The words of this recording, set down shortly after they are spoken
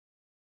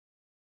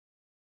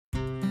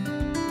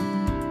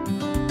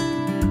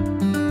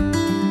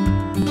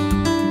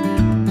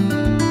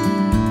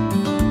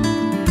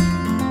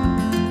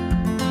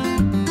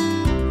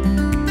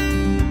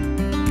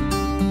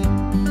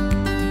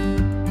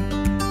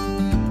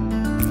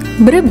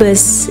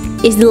Brebes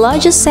is the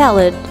largest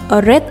salad or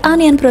red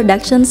onion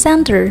production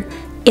center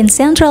in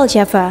Central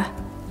Java,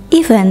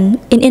 even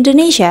in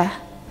Indonesia.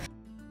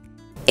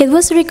 It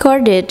was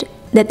recorded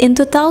that in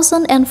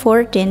 2014,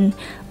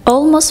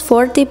 almost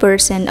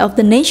 40% of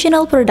the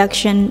national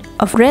production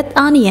of red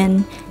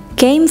onion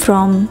came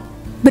from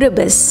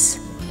Brebes.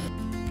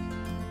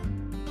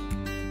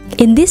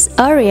 In these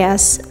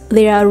areas,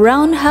 there are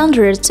around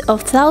hundreds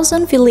of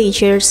thousands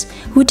villagers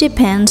who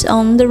depend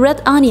on the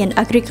red onion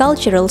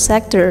agricultural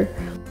sector.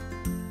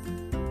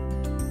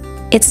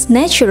 It's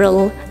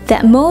natural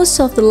that most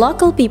of the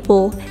local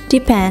people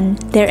depend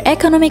their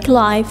economic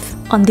life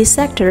on this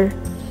sector.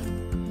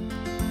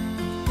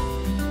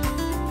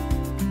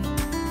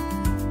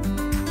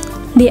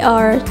 There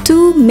are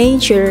two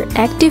major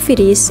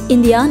activities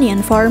in the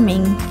onion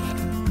farming: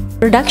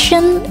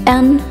 production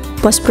and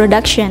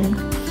post-production,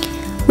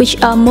 which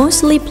are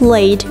mostly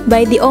played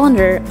by the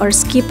owner or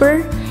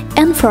skipper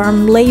and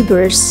farm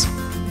laborers.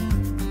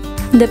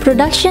 The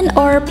production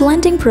or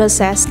planting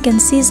process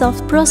consists of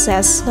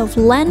process of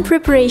land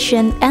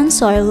preparation and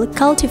soil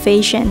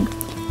cultivation,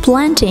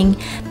 planting,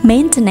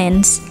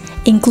 maintenance,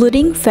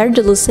 including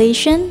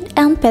fertilization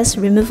and pest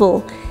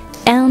removal,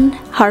 and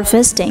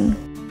harvesting.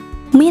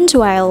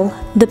 Meanwhile,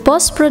 the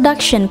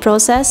post-production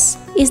process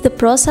is the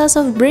process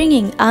of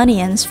bringing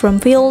onions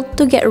from field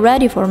to get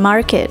ready for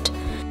market.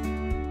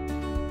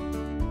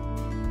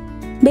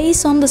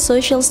 Based on the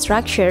social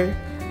structure,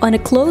 on a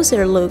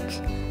closer look,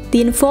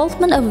 the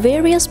involvement of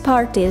various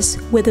parties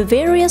with the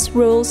various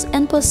roles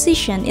and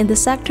positions in the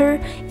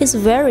sector is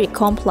very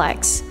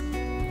complex.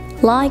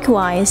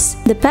 Likewise,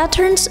 the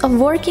patterns of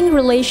working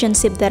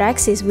relationship that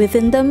exist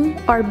within them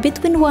are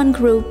between one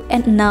group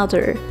and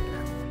another.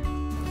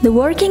 The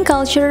working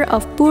culture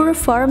of poor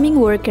farming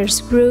workers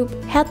group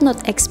had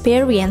not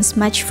experienced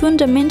much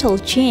fundamental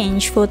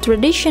change for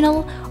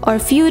traditional or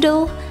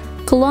feudal,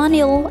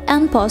 colonial,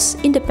 and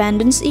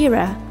post-independence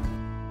era.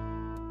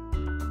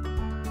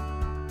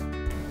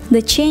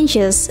 The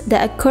changes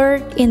that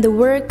occurred in the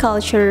work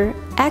culture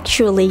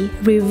actually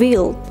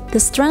revealed the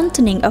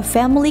strengthening of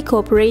family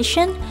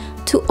cooperation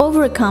to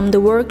overcome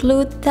the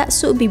workload that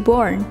should be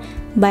borne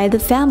by the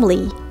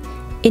family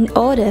in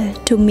order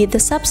to meet the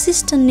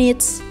subsistence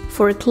needs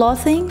for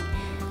clothing,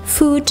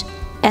 food,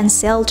 and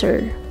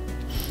shelter.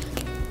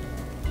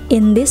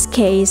 In this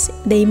case,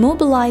 they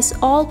mobilized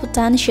all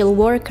potential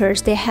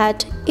workers they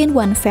had in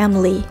one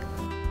family.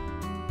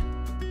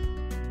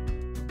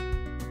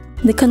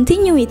 The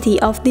continuity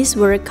of this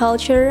work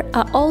culture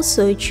are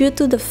also due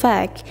to the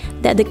fact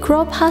that the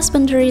crop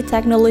husbandry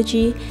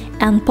technology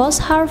and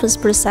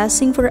post-harvest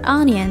processing for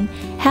onion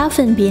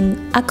haven't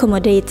been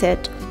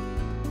accommodated.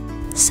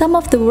 Some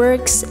of the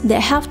works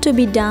that have to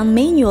be done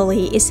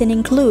manually is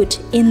included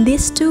in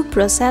these two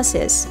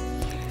processes.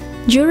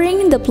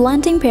 During the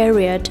planting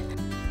period,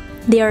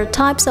 there are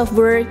types of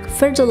work: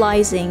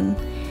 fertilizing,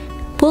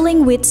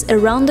 pulling weeds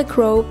around the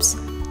crops,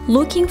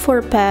 looking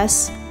for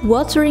pests,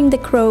 watering the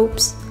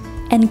crops,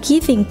 and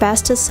giving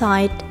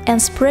pesticide and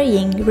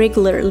spraying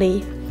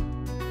regularly.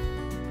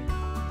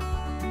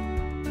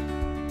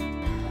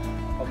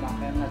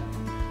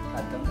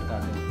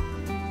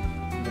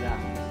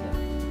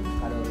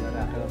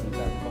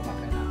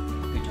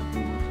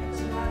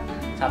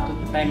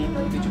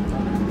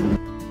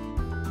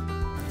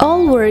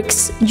 All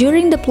works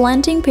during the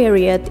planting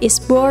period is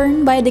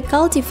borne by the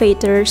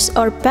cultivators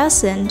or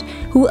peasant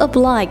who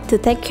obliged to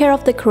take care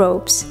of the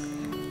crops,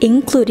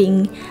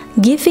 including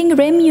giving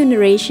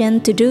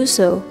remuneration to do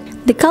so.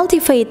 The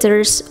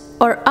cultivators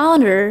or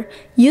owner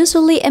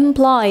usually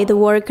employ the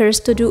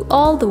workers to do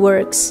all the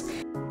works.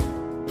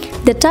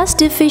 The task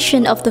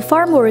division of the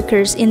farm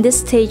workers in this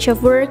stage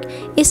of work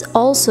is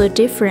also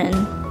different.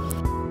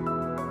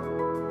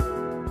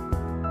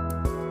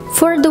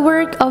 For the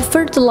work of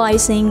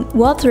fertilizing,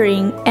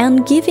 watering,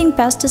 and giving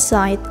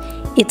pesticide,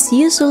 it's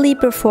usually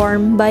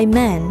performed by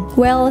men,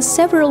 while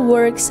several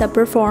works are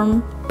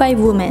performed by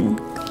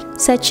women,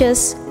 such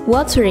as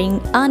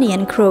watering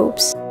onion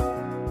crops.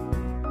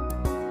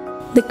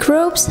 The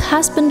crops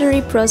husbandry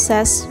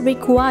process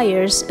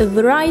requires a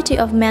variety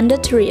of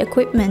mandatory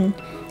equipment,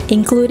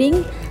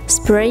 including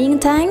spraying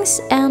tanks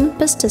and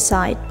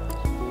pesticide.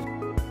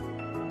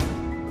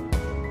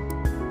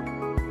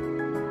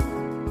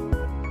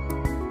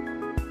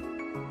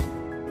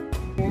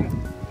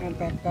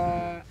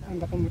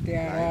 Untuk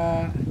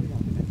kemudian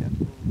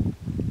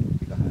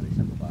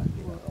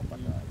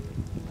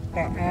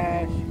TS,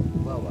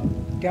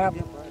 DAP,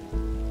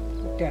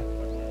 udah.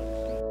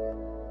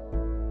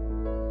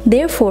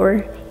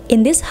 Therefore,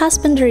 in this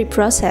husbandry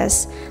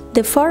process,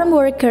 the farm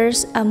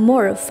workers are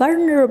more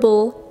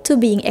vulnerable to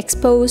being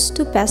exposed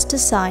to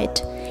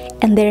pesticide,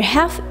 and there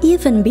have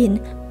even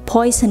been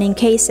poisoning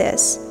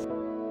cases.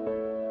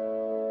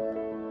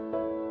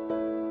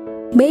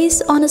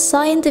 Based on a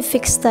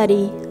scientific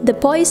study, the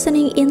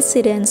poisoning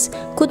incidents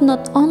could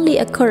not only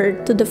occur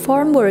to the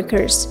farm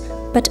workers,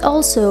 but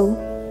also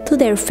to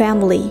their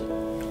family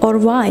or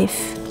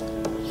wife.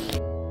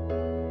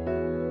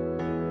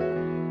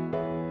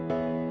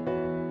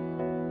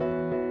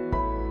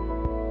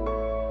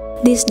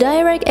 This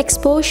direct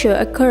exposure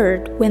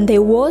occurred when they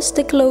washed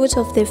the clothes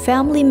of their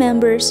family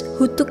members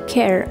who took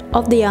care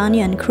of the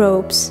onion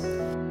crops.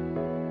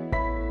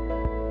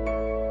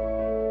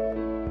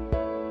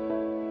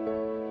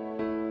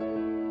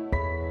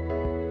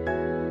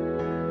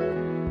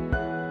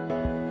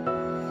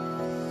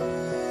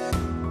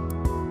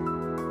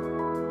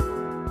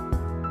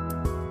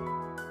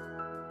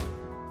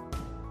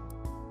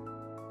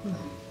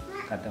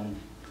 Kadang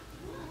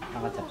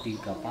angkat jam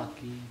 3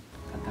 pagi,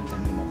 kadang jam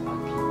 5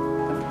 pagi.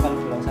 Tapi kalau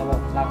pulang sawah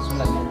langsung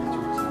lagi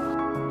cuci.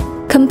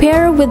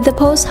 Compare with the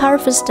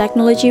post-harvest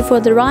technology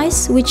for the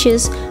rice, which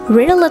is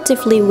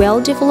relatively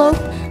well developed,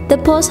 the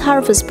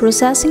post-harvest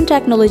processing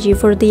technology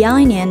for the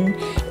onion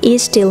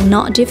is still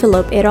not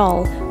developed at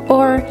all,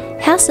 or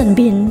hasn't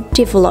been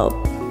developed.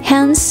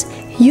 Hence,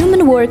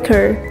 human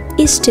worker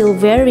is still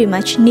very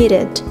much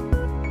needed.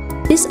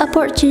 This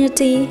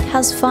opportunity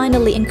has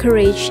finally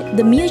encouraged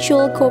the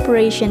mutual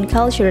cooperation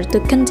culture to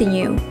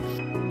continue.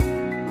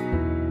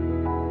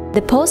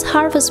 The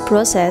post-harvest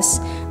process,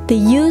 the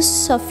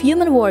use of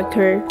human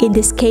worker, in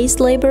this case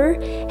labor,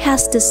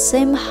 has the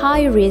same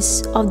high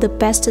risk of the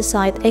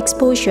pesticide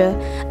exposure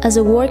as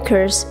the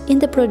workers in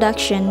the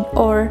production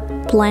or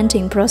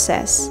planting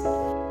process.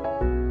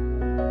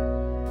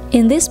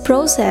 In this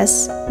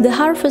process, the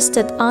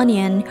harvested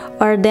onion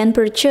are then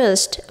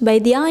purchased by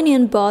the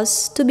onion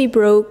boss to be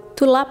brought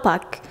to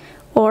lapak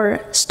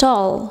or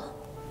stall.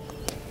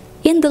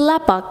 In the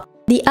lapak,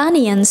 the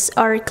onions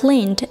are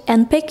cleaned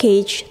and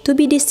packaged to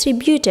be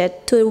distributed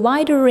to a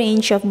wider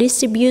range of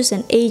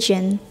distribution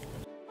agents.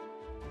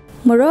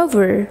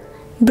 Moreover,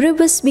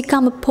 Brebes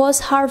become a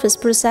post-harvest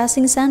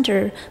processing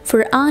center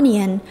for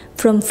onion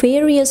from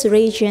various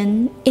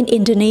regions in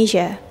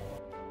Indonesia.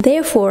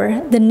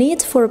 Therefore, the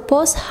need for a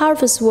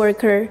post-harvest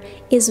worker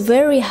is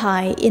very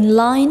high in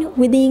line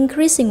with the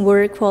increasing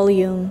work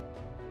volume.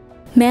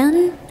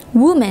 Men,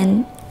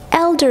 women,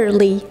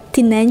 elderly,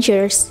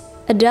 teenagers,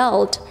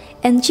 adults,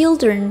 and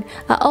children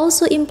are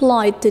also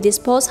employed to this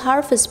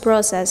post-harvest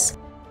process.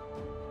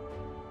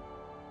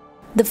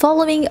 The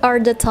following are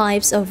the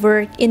types of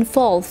work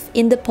involved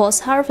in the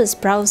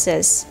post-harvest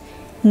process,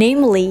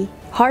 namely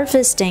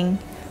harvesting,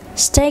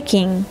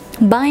 stacking,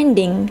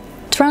 binding,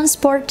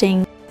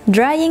 transporting,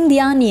 drying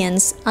the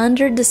onions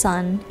under the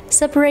sun,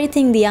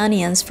 separating the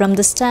onions from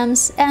the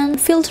stems,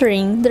 and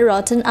filtering the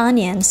rotten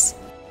onions.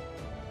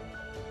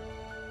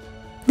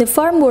 The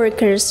farm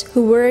workers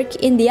who work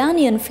in the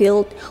onion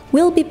field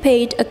will be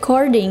paid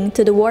according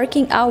to the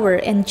working hour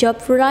and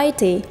job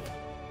variety.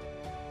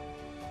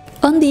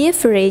 On the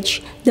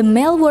average, the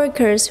male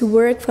workers who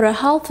work for a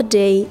half a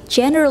day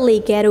generally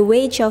get a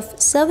wage of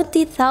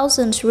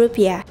 70,000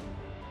 rupiah,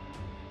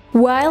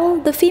 while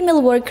the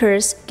female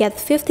workers get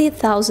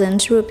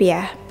 50,000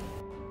 rupiah.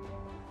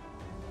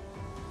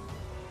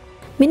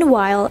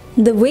 Meanwhile,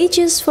 the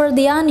wages for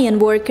the onion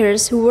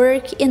workers who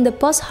work in the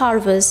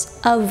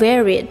post-harvest are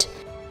varied.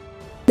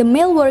 The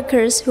male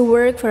workers who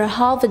work for a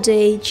half a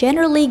day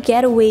generally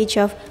get a wage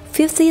of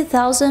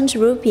 50,000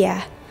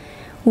 rupiah,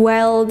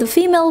 while the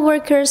female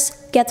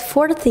workers get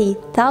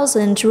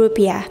 40,000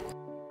 rupiah.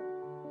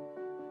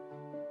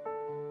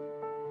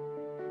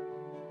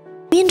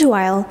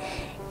 Meanwhile,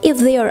 if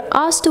they are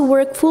asked to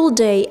work full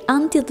day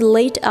until the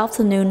late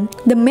afternoon,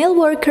 the male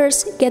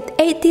workers get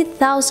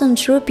 80,000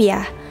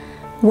 rupiah,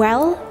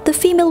 while the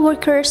female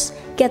workers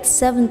get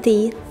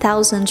 70,000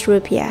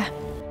 rupiah.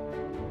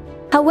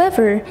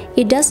 However,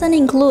 it doesn't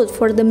include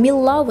for the meal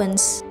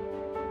allowance.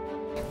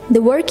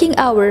 The working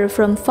hour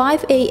from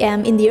 5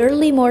 a.m. in the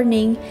early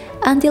morning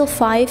until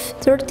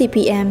 5:30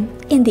 p.m.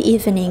 in the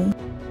evening.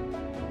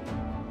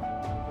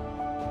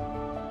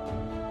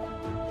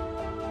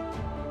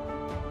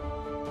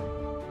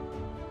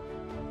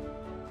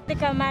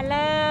 Tiga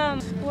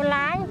malam,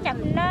 pulang jam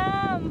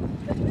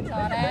 6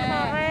 sore.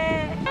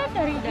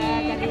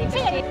 Dari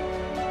kecil.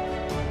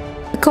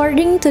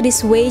 According to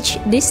this wage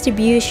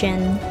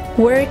distribution,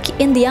 work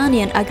in the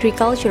onion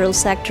agricultural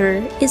sector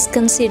is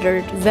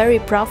considered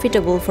very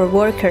profitable for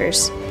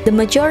workers, the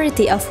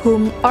majority of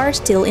whom are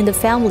still in the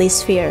family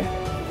sphere.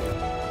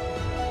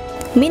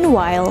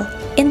 Meanwhile,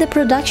 in the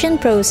production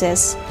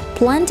process,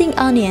 planting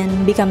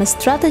onion become a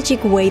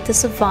strategic way to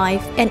survive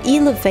and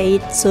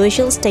elevate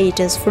social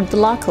status for the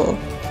local.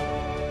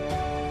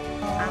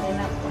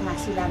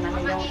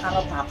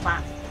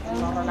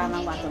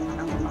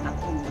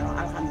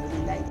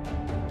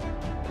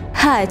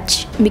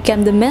 Hajj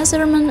became the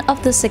measurement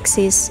of the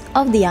success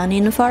of the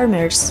onion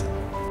farmers.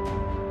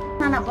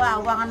 Anak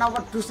bawang, anak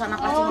wedhus, anak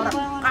kacang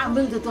orang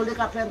kambing didoli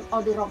kabeh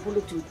oli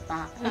 20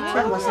 juta.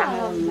 Saya mbok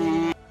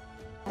sangone.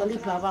 Doli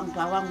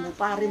bawang-bawang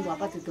muparin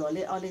bapak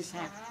didoli oli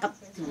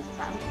 50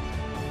 juta.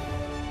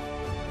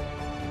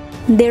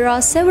 There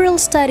are several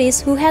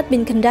studies who had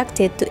been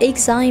conducted to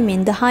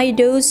examine the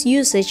high-dose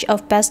usage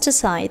of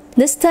pesticide.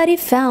 The study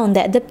found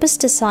that the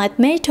pesticide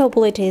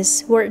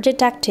metabolites were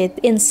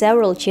detected in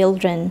several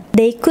children.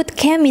 They could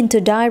come into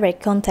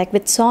direct contact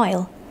with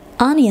soil,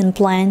 onion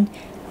plant,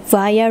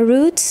 via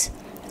roots,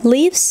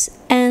 leaves,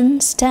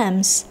 and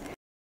stems.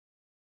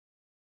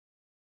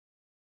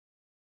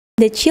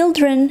 The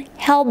children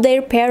helped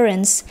their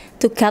parents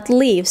to cut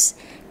leaves,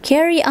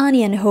 carry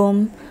onion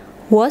home,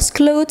 wash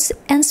clothes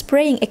and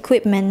spraying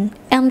equipment,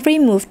 and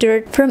remove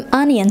dirt from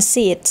onion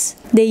seeds.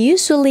 They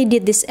usually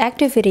did this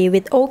activity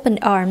with open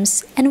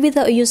arms and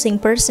without using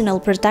personal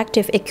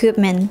protective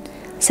equipment,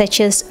 such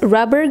as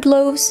rubber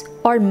gloves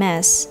or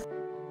masks.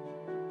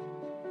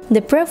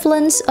 The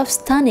prevalence of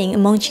stunning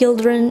among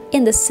children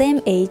in the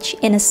same age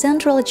in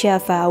Central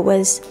Java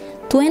was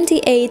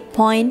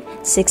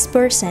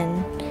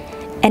 28.6%.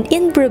 And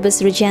in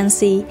Brebes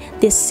Regency,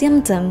 this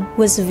symptom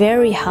was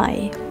very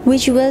high,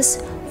 which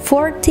was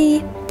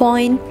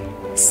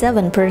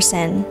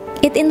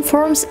 40.7%. It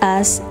informs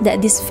us that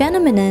this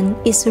phenomenon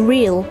is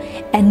real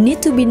and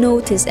need to be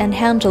noticed and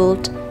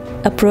handled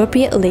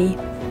appropriately.